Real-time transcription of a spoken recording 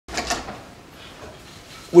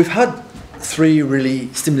we've had 3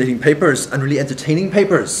 really stimulating papers and really entertaining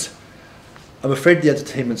papers. I'm afraid the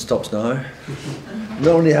entertainment stops now. Not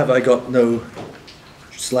only have I got no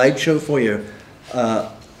slideshow for you,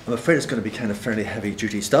 I'm afraid it's going to be kind of fairly heavy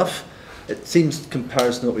duty stuff. It seems, in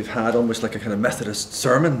comparison to what we've had, almost like a kind of Methodist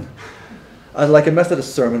sermon. And like a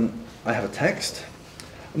Methodist sermon, I have a text.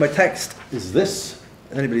 And my text is this.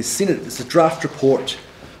 If anybody's seen it, it's a draft report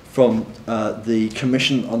from the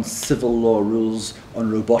Commission on Civil Law Rules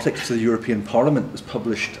on Robotics to the European Parliament. It was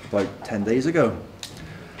published about 10 days ago.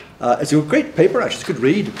 It's a great paper, actually. It's a good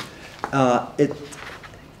read. It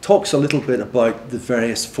talks a little bit about the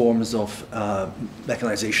various forms of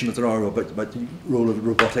mechanization that there are, about the role of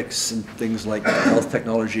robotics and things like health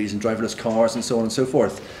technologies and driverless cars and so on and so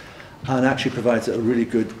forth, and actually provides a really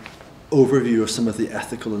good overview of some of the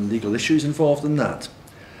ethical and legal issues involved in that.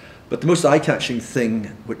 But the most eye-catching thing,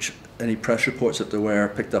 which any press reports that there were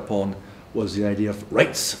picked up on, was the idea of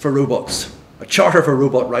rights for robots, a charter for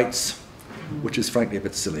robot rights, which is frankly a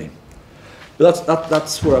bit silly. But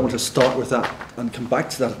that's where I want to start with that and come back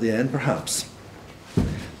to that at the end, perhaps.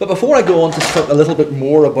 But before I go on to talk a little bit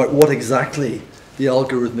more about what exactly the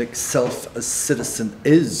algorithmic self as citizen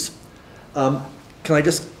is, can I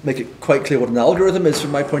just make it quite clear what an algorithm is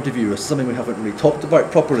from my point of view? It's something we haven't really talked about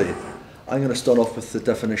properly. I'm going to start off with the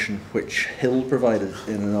definition which Hill provided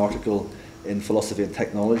in an article in Philosophy and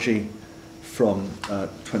Technology from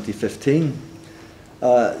 2015.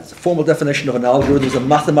 It's a formal definition of an algorithm is a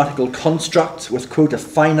mathematical construct with, quote, a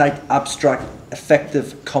finite, abstract,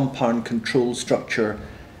 effective, compound control structure,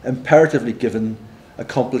 imperatively given,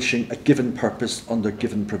 accomplishing a given purpose under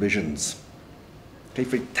given provisions. Okay,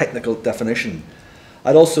 very technical definition.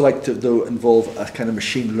 I'd also like to, though, involve a kind of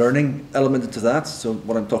machine learning element into that. So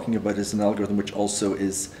what I'm talking about is an algorithm which also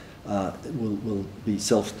is, will be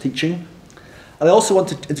self-teaching. And I also want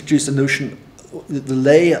to introduce a notion, the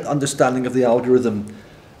lay understanding of the algorithm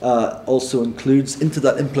also includes into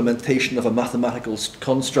that implementation of a mathematical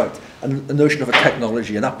construct and the notion of a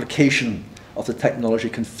technology, an application of the technology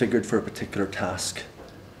configured for a particular task.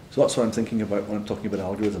 So that's what I'm thinking about when I'm talking about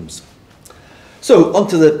algorithms. So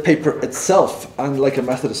onto the paper itself, and like a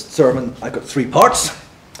Methodist sermon, I've got 3 parts.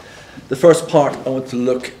 The first part, I want to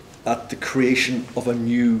look at the creation of a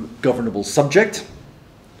new governable subject,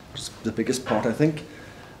 which is the biggest part, I think.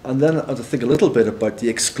 And then I want to think a little bit about the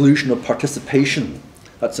exclusion of participation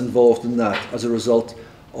that's involved in that as a result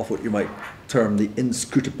of what you might term the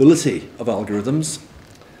inscrutability of algorithms.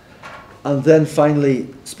 And then finally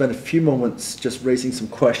spend a few moments just raising some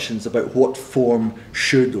questions about what form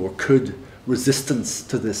should or could resistance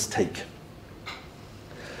to this take.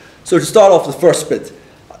 So to start off the first bit,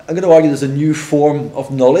 I'm going to argue there's a new form of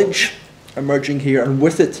knowledge emerging here, and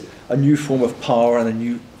with it a new form of power and a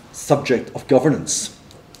new subject of governance.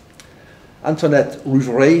 Antoinette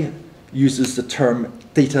Rouvray uses the term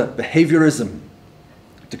data behaviorism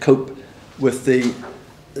to cope with the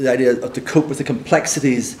idea of to cope with the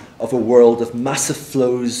complexities of a world of massive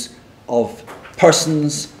flows of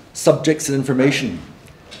persons, subjects and information,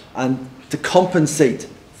 and to compensate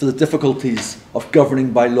for the difficulties of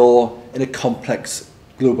governing by law in a complex,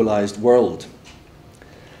 globalized world.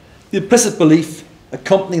 The implicit belief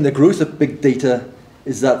accompanying the growth of big data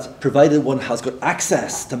is that provided one has got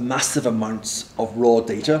access to massive amounts of raw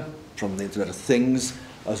data from the Internet of Things,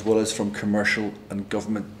 as well as from commercial and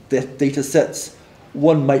government data sets,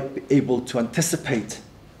 one might be able to anticipate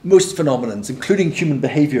most phenomena, including human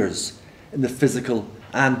behaviors, in the physical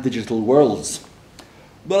and digital worlds.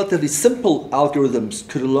 Relatively simple algorithms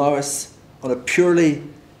could allow us, on a purely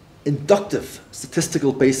inductive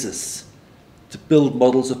statistical basis, to build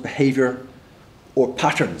models of behavior or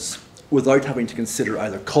patterns without having to consider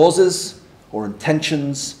either causes or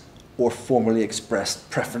intentions or formally expressed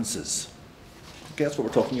preferences. Okay, that's what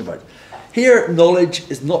we're talking about. Here, knowledge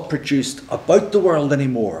is not produced about the world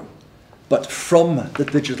anymore, but from the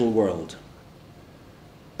digital world.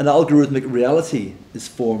 An algorithmic reality is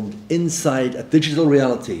formed inside a digital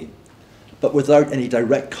reality, but without any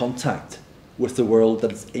direct contact with the world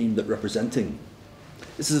that it's aimed at representing.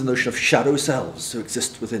 This is a notion of shadow selves who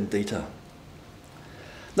exist within data.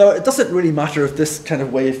 Now, it doesn't really matter if this kind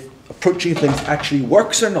of way of approaching things actually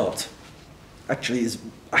works or not, actually is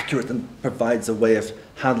accurate and provides a way of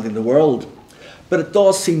handling the world, but it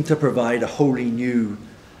does seem to provide a wholly new,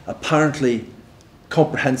 apparently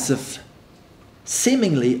comprehensive,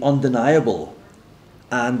 seemingly undeniable,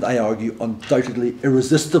 and I argue undoubtedly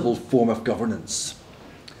irresistible form of governance,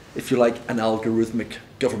 if you like, an algorithmic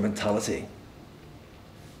governmentality.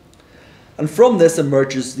 And from this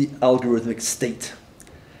emerges the algorithmic state.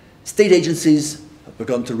 State agencies have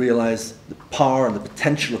begun to realize the power and the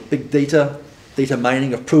potential of big data data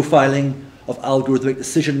mining, of profiling, of algorithmic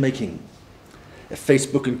decision making. If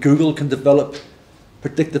Facebook and Google can develop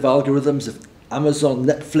predictive algorithms, if Amazon,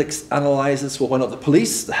 Netflix analyzes, well, why not the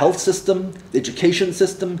police, the health system, the education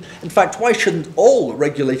system? In fact, why shouldn't all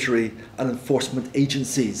regulatory and enforcement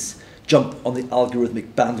agencies jump on the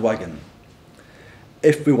algorithmic bandwagon?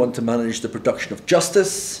 If we want to manage the production of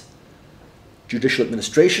justice, judicial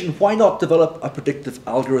administration, why not develop a predictive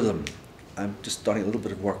algorithm? I'm just starting a little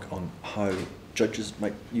bit of work on how judges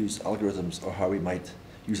might use algorithms, or how we might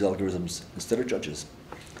use algorithms instead of judges.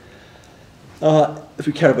 If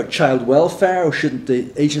we care about child welfare, shouldn't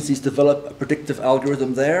the agencies develop a predictive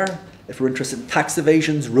algorithm there? If we're interested in tax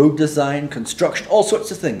evasions, road design, construction, all sorts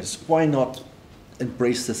of things, why not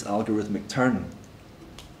embrace this algorithmic turn?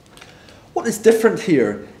 What is different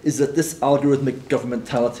here is that this algorithmic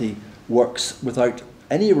governmentality works without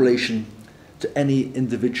any relation to any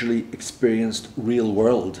individually experienced real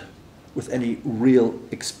world, with any real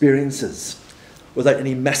experiences, without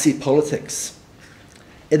any messy politics.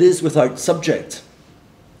 It is without subject.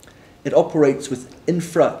 It operates with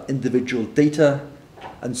infra-individual data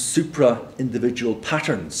and supra-individual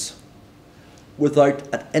patterns,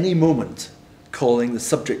 without at any moment calling the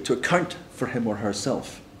subject to account for him or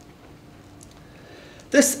herself.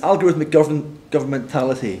 This algorithmic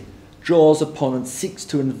governmentality draws upon and seeks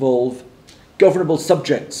to involve governable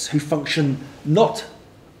subjects who function not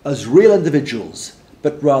as real individuals,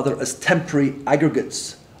 but rather as temporary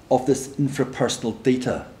aggregates of this infrapersonal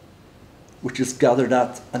data, which is gathered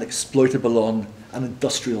at and exploitable on an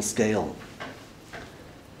industrial scale.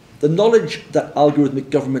 The knowledge that algorithmic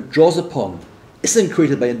government draws upon isn't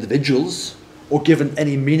created by individuals or given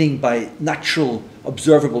any meaning by natural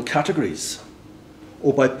observable categories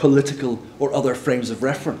or by political or other frames of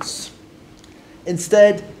reference.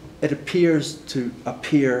 Instead, it appears to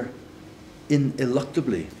appear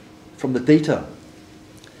ineluctably from the data.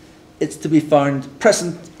 It's to be found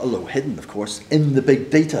present, although hidden of course, in the big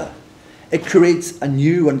data. It creates a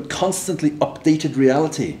new and constantly updated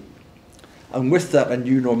reality, and with that a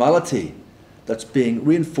new normality that's being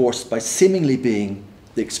reinforced by seemingly being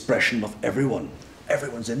the expression of everyone.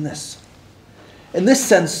 Everyone's in this. In this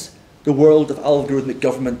sense, the world of algorithmic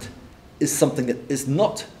government is something that is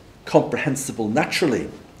not comprehensible naturally.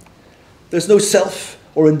 There's no self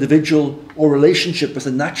or individual or relationship with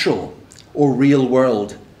the natural or real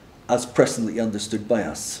world as presently understood by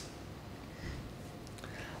us.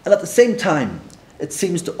 And at the same time, it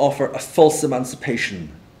seems to offer a false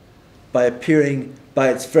emancipation by appearing by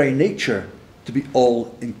its very nature to be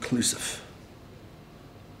all-inclusive.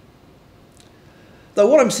 Now,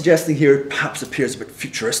 what I'm suggesting here perhaps appears a bit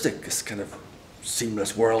futuristic, this kind of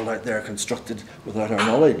seamless world out there constructed without our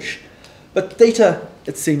knowledge. But data,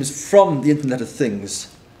 it seems, from the Internet of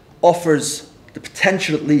Things offers the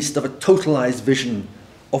potential, at least, of a totalized vision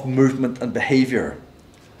of movement and behavior,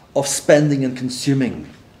 of spending and consuming,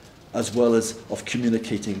 as well as of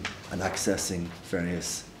communicating and accessing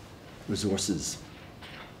various resources.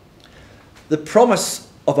 The promise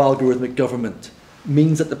of algorithmic government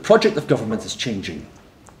means that the project of government is changing.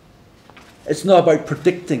 It's now about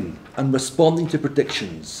predicting and responding to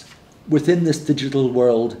predictions within this digital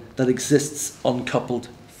world that exists uncoupled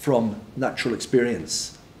from natural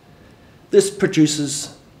experience. This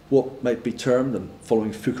produces what might be termed, and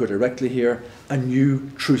following Foucault directly here, a new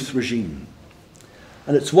truth regime.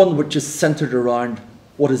 And it's one which is centered around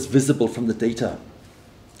what is visible from the data.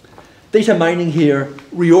 Data mining here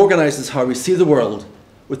reorganizes how we see the world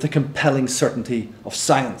with the compelling certainty of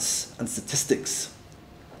science and statistics.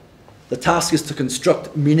 The task is to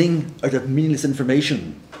construct meaning out of meaningless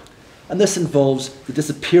information, and this involves the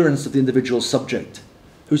disappearance of the individual subject,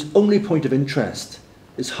 whose only point of interest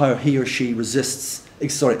is how he or she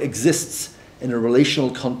exists in a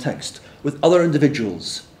relational context with other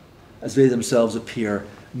individuals as they themselves appear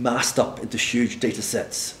massed up into huge data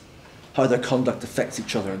sets, how their conduct affects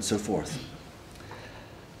each other and so forth.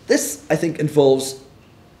 This, I think, involves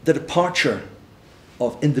the departure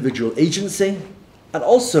of individual agency, and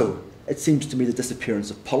also, it seems to me, the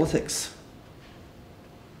disappearance of politics.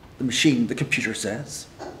 The machine, the computer says.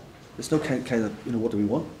 There's no kind of, what do we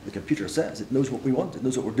want? The computer says. It knows what we want. It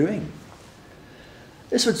knows what we're doing.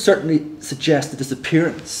 This would certainly suggest the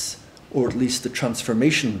disappearance, or at least the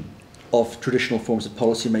transformation, of traditional forms of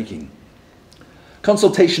policy making.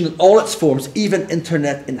 Consultation in all its forms, even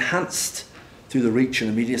internet enhanced through the reach and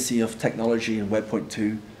immediacy of technology and Web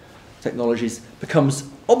 2.2 technologies, becomes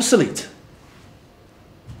obsolete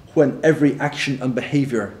when every action and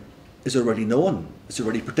behavior is already known, is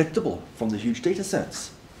already predictable from the huge data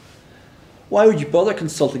sets. Why would you bother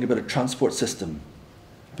consulting about a transport system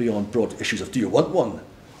beyond broad issues of do you want one,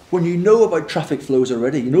 when you know about traffic flows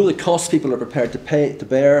already, you know the costs people are prepared to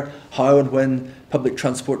bear, how and when public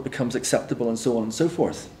transport becomes acceptable, and so on and so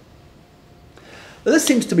forth. Now, this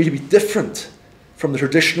seems to me to be different from the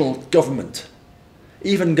traditional government,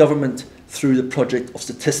 even government through the project of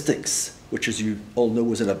statistics, which, as you all know,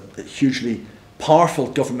 was a hugely powerful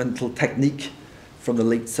governmental technique from the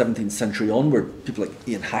late 17th century onward. People like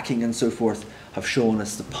Ian Hacking and so forth have shown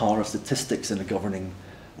us the power of statistics in a governing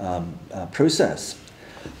process.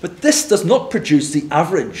 But this does not produce the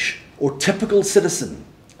average or typical citizen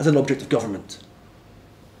as an object of government.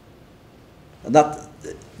 And that,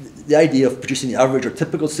 the idea of producing the average or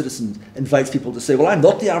typical citizen invites people to say, well, I'm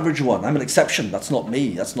not the average one, I'm an exception, that's not me,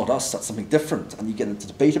 that's not us, that's something different. And you get into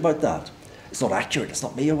debate about that. It's not accurate, it's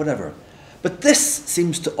not me or whatever. But this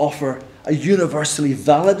seems to offer a universally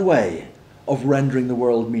valid way of rendering the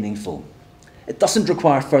world meaningful. It doesn't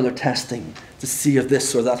require further testing to see if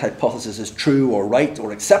this or that hypothesis is true or right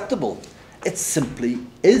or acceptable. It simply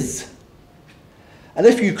is. And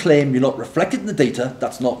if you claim you're not reflected in the data,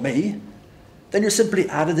 that's not me, then you're simply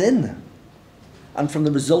added in. And from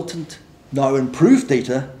the resultant, now improved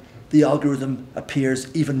data, the algorithm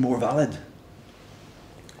appears even more valid.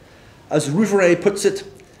 As Rouveret puts it,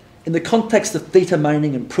 in the context of data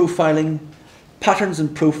mining and profiling, patterns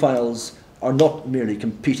and profiles are not merely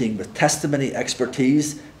competing with testimony,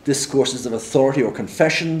 expertise, discourses of authority or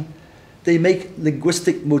confession. They make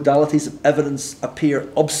linguistic modalities of evidence appear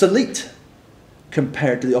obsolete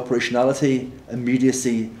compared to the operationality,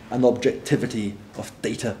 immediacy, and objectivity of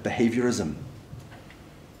data behaviorism.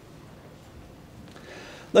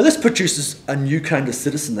 Now, this produces a new kind of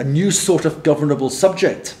citizen, a new sort of governable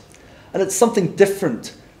subject, and it's something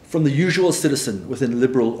different from the usual citizen within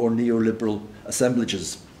liberal or neoliberal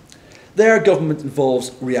assemblages. There, government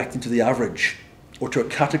involves reacting to the average, or to a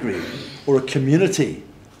category, or a community,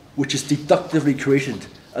 which is deductively created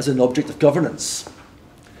as an object of governance.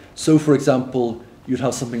 So, for example, you'd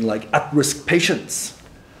have something like at-risk patients,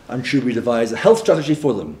 and should we devise a health strategy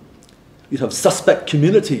for them? You'd have suspect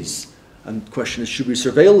communities, and the question is, should we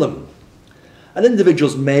surveil them? And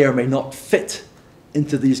individuals may or may not fit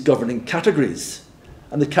into these governing categories,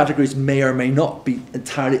 and the categories may or may not be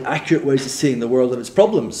entirely accurate ways of seeing the world and its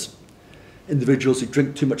problems. Individuals who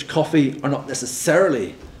drink too much coffee are not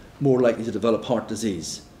necessarily more likely to develop heart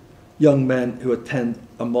disease. Young men who attend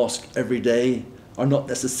a mosque every day are not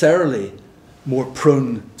necessarily more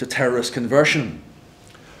prone to terrorist conversion.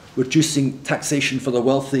 Reducing taxation for the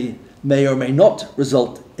wealthy may or may not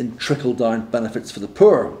result in trickle-down benefits for the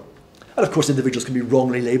poor. And of course, individuals can be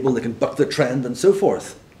wrongly labelled, they can buck the trend, and so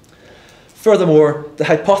forth. Furthermore, the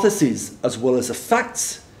hypotheses, as well as the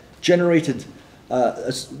facts generated,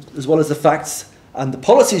 as well as the facts and the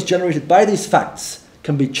policies generated by these facts,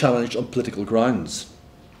 can be challenged on political grounds.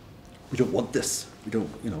 We don't want this. We don't,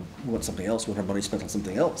 we want something else. We want our money spent on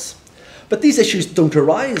something else. But these issues don't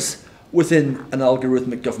arise within an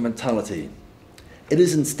algorithmic governmentality. It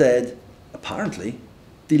is instead, apparently,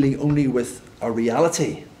 dealing only with our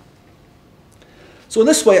reality. So in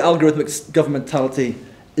this way, algorithmic governmentality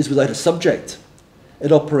is without a subject.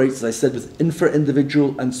 It operates, as I said, with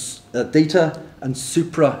infra-individual and data and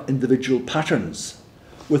supra-individual patterns,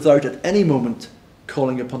 without at any moment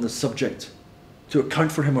calling upon the subject to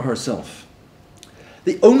account for him or herself.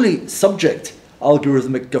 The only subject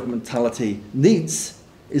algorithmic governmentality needs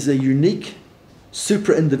is a unique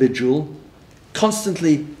supra-individual,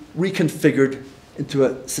 constantly reconfigured into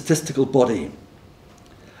a statistical body.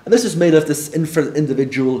 And this is made of this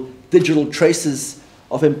infra-individual digital traces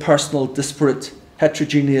of impersonal, disparate,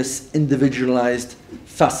 heterogeneous, individualized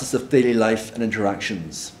facets of daily life and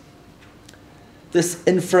interactions. This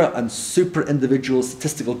infra and super-individual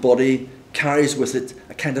statistical body carries with it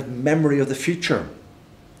a kind of memory of the future,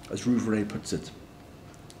 as Rouveret puts it.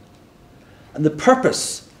 And the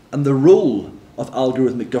purpose and the role of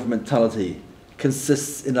algorithmic governmentality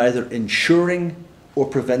consists in either ensuring or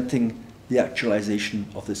preventing the actualization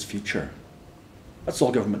of this future. That's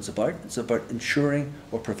all government's about. It's about ensuring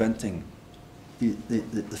or preventing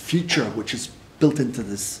the future which is built into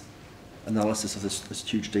this analysis of this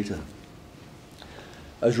huge data.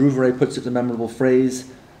 As Rouveret puts it in a memorable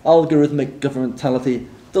phrase, algorithmic governmentality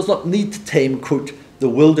does not need to tame, quote, the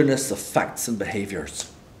wilderness of facts and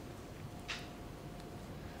behaviours.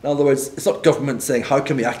 In other words, it's not government saying, how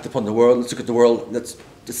can we act upon the world? Let's look at the world, let's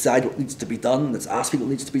decide what needs to be done, let's ask people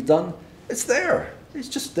what needs to be done. It's there. It's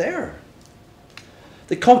just there.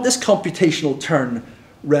 This computational turn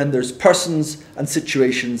renders persons and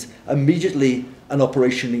situations immediately and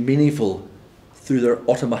operationally meaningful through their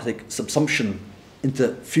automatic subsumption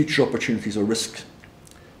into future opportunities or risk,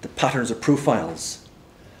 the patterns or profiles,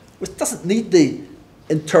 which doesn't need the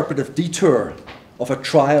interpretive detour of a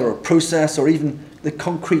trial or process, or even the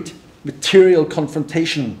concrete material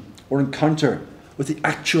confrontation or encounter with the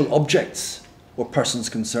actual objects or persons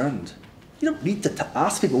concerned. You don't need to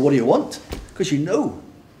ask people, what do you want? Because you know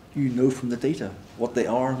from the data what they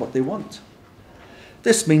are and what they want.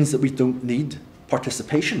 This means that we don't need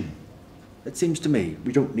participation. It seems to me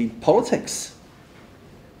we don't need politics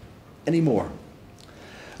anymore.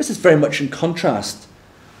 This is very much in contrast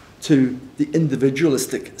to the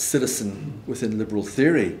individualistic citizen within liberal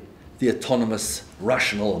theory, the autonomous,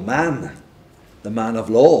 rational man, the man of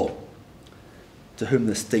law, to whom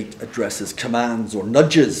the state addresses commands or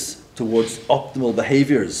nudges towards optimal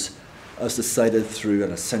behaviours as decided through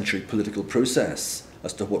an essentially political process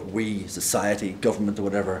as to what we, society, government or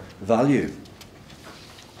whatever, value.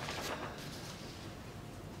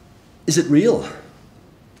 Is it real?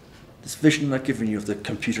 This vision I've given you of the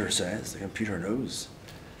computer says, the computer knows.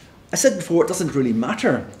 I said before, it doesn't really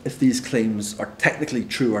matter if these claims are technically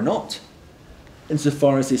true or not,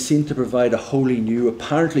 insofar as they seem to provide a wholly new,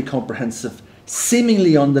 apparently comprehensive,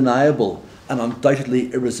 seemingly undeniable, and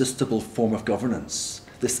undoubtedly irresistible form of governance,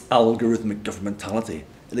 this algorithmic governmentality.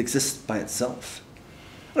 It exists by itself.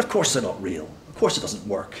 And of course they're not real. Of course it doesn't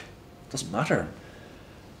work. It doesn't matter.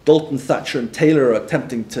 Dalton, Thatcher and Taylor are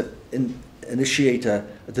attempting to initiate a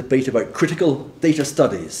debate about critical data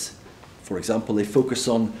studies. For example, they focus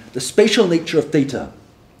on the spatial nature of data,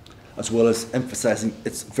 as well as emphasising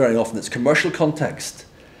very often its commercial context,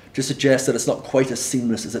 to suggest that it's not quite as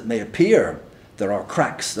seamless as it may appear. There are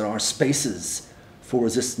cracks, there are spaces for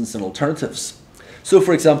resistance and alternatives. So,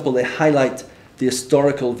 for example, they highlight the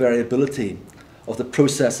historical variability of the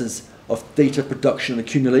processes of data production and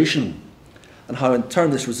accumulation, and how in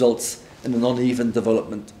turn this results in an uneven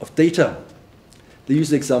development of data. They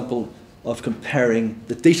use the example of comparing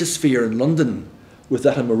the data sphere in London with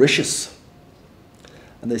that in Mauritius.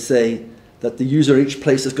 And they say that the user in each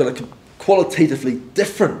place has got a qualitatively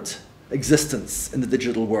different existence in the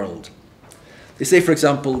digital world. They say, for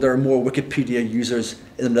example, there are more Wikipedia users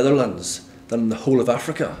in the Netherlands than in the whole of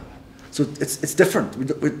Africa. So it's different.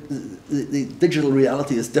 The digital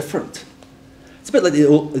reality is different. It's a bit like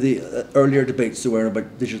the earlier debates there were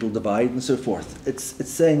about digital divide and so forth. It's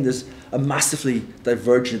saying there's a massively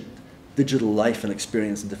divergent digital life and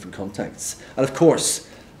experience in different contexts. And of course,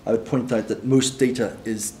 I would point out that most data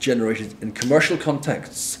is generated in commercial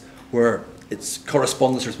contexts where its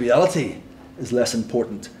correspondence with reality is less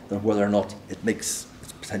important than whether or not it makes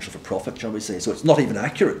its potential for profit, shall we say. So it's not even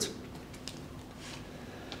accurate.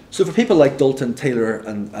 So for people like Dalton, Taylor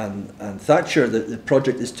and Thatcher, the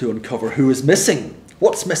project is to uncover who is missing,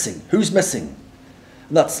 what's missing, who's missing.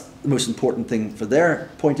 And that's the most important thing for their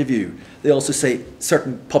point of view. They also say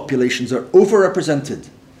certain populations are overrepresented,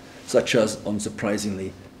 such as,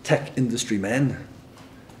 unsurprisingly, tech industry men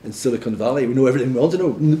in Silicon Valley. We know everything we want to know.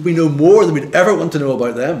 We know more than we'd ever want to know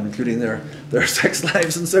about them, including their sex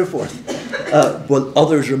lives and so forth. While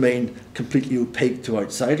others remain completely opaque to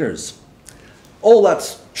outsiders. All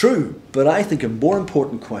that's true, but I think a more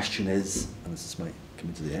important question is, and this is my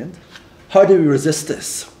coming to the end, how do we resist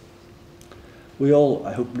this? We all,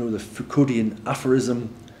 I hope, know the Foucauldian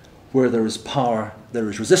aphorism, where there is power, there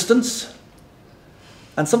is resistance.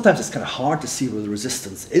 And sometimes it's kind of hard to see where the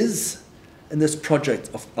resistance is in this project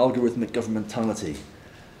of algorithmic governmentality.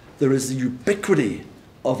 There is the ubiquity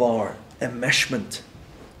of our enmeshment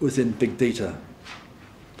within big data.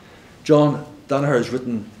 John Danaher has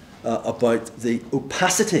written about the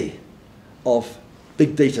opacity of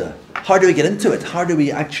big data. How do we get into it? How do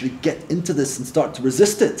we actually get into this and start to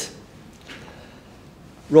resist it?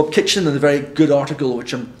 Rob Kitchen, in a very good article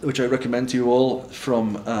which I recommend to you all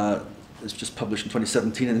from, it's just published in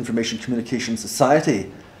 2017 in Information Communication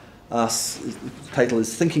Society. The title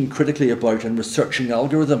is Thinking Critically About and Researching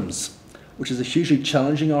Algorithms, which is a hugely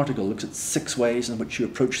challenging article. It looks at 6 ways in which you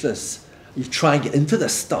approach this. You try and get into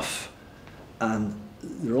this stuff, and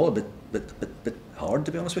they're all a bit hard,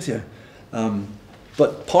 to be honest with you.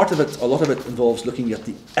 But part of it, a lot of it, involves looking at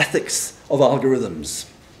the ethics of algorithms.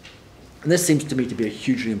 And this seems to me to be a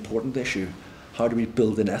hugely important issue. How do we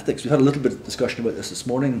build in ethics? We've had a little bit of discussion about this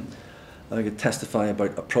morning. I could testify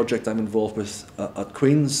about a project I'm involved with at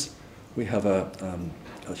Queen's. We have a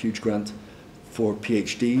huge grant for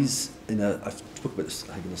PhDs. I've spoken about this,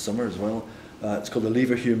 I think, in the summer as well. It's called the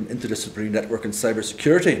Leverhulme Interdisciplinary Network in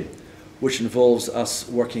Cybersecurity, which involves us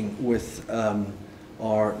working with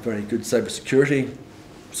our very good cybersecurity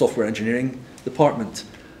software engineering department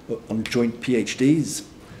on joint PhDs.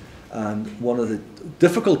 And one of the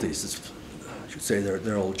difficulties is, I should say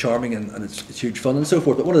they're all charming and it's huge fun and so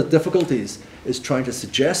forth, but one of the difficulties is trying to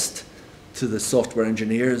suggest to the software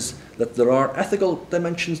engineers that there are ethical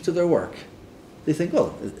dimensions to their work. They think,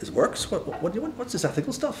 well, it works. What do you want? What's this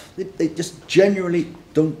ethical stuff? They just genuinely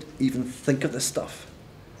don't even think of this stuff.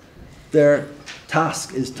 Their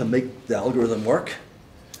task is to make the algorithm work.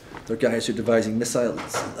 They're guys who are devising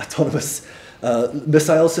missiles, autonomous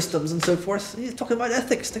missile systems and so forth. You're talking about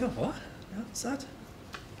ethics. They go, what? What's that?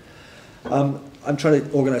 I'm trying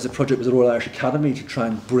to organise a project with the Royal Irish Academy to try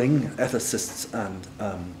and bring ethicists and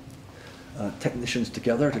technicians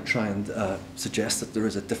together to try and suggest that there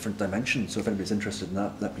is a different dimension. So if anybody's interested in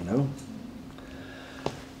that, let me know.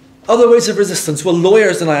 Other ways of resistance. Well,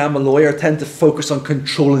 lawyers, and I am a lawyer, tend to focus on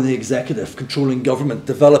controlling the executive, controlling government,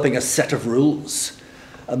 developing a set of rules.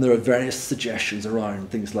 And there are various suggestions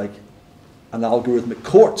around things like an algorithmic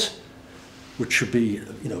court, which should be,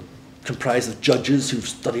 comprised of judges who've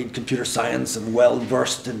studied computer science and well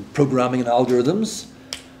versed in programming and algorithms,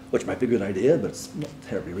 which might be a good idea, but it's not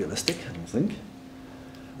terribly realistic, I don't think.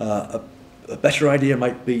 A better idea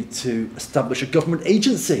might be to establish a government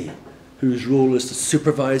agency whose role is to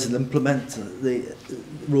supervise and implement the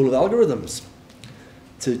role of algorithms,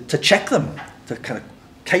 to check them, to kind of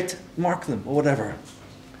kite mark them or whatever.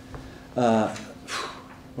 What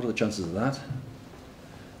are the chances of that?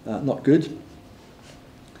 Not good.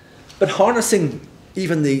 But harnessing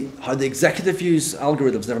even how the executive views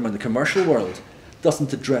algorithms, never mind the commercial world,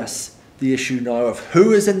 doesn't address the issue now of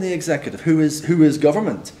who is in the executive, who is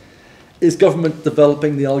government. Is government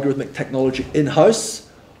developing the algorithmic technology in-house,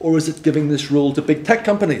 or is it giving this role to big tech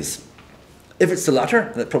companies? If it's the latter,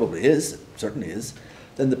 and it probably is, it certainly is,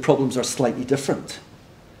 then the problems are slightly different.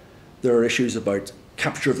 There are issues about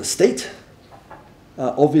capture of the state,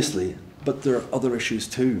 obviously, but there are other issues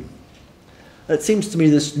too. It seems to me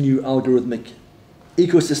this new algorithmic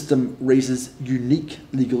ecosystem raises unique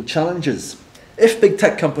legal challenges. If big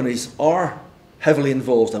tech companies are heavily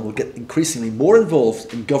involved and will get increasingly more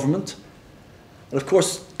involved in government, and of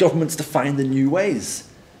course governments define the new ways,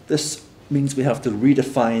 this means we have to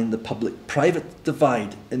redefine the public-private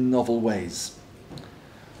divide in novel ways.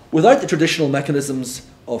 Without the traditional mechanisms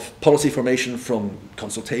of policy formation from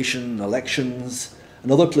consultation, elections,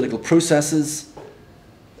 and other political processes,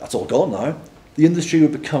 that's all gone now, the industry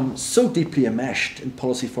would become so deeply enmeshed in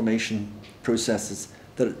policy formation processes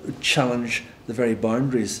that it would challenge the very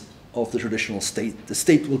boundaries of the traditional state. The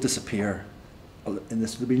state will disappear. In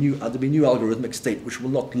this, there'll be a new algorithmic state which will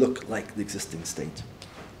not look like the existing state.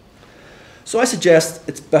 So I suggest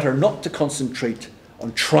it's better not to concentrate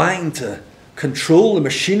on trying to control the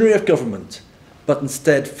machinery of government, but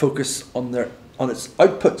instead focus on its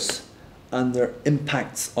outputs and their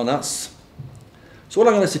impacts on us. So what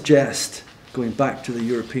I'm going to suggest, going back to the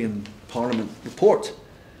European Parliament report,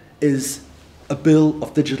 is a bill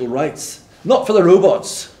of digital rights. Not for the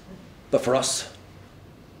robots, but for us.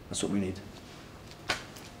 That's what we need.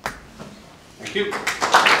 Thank you.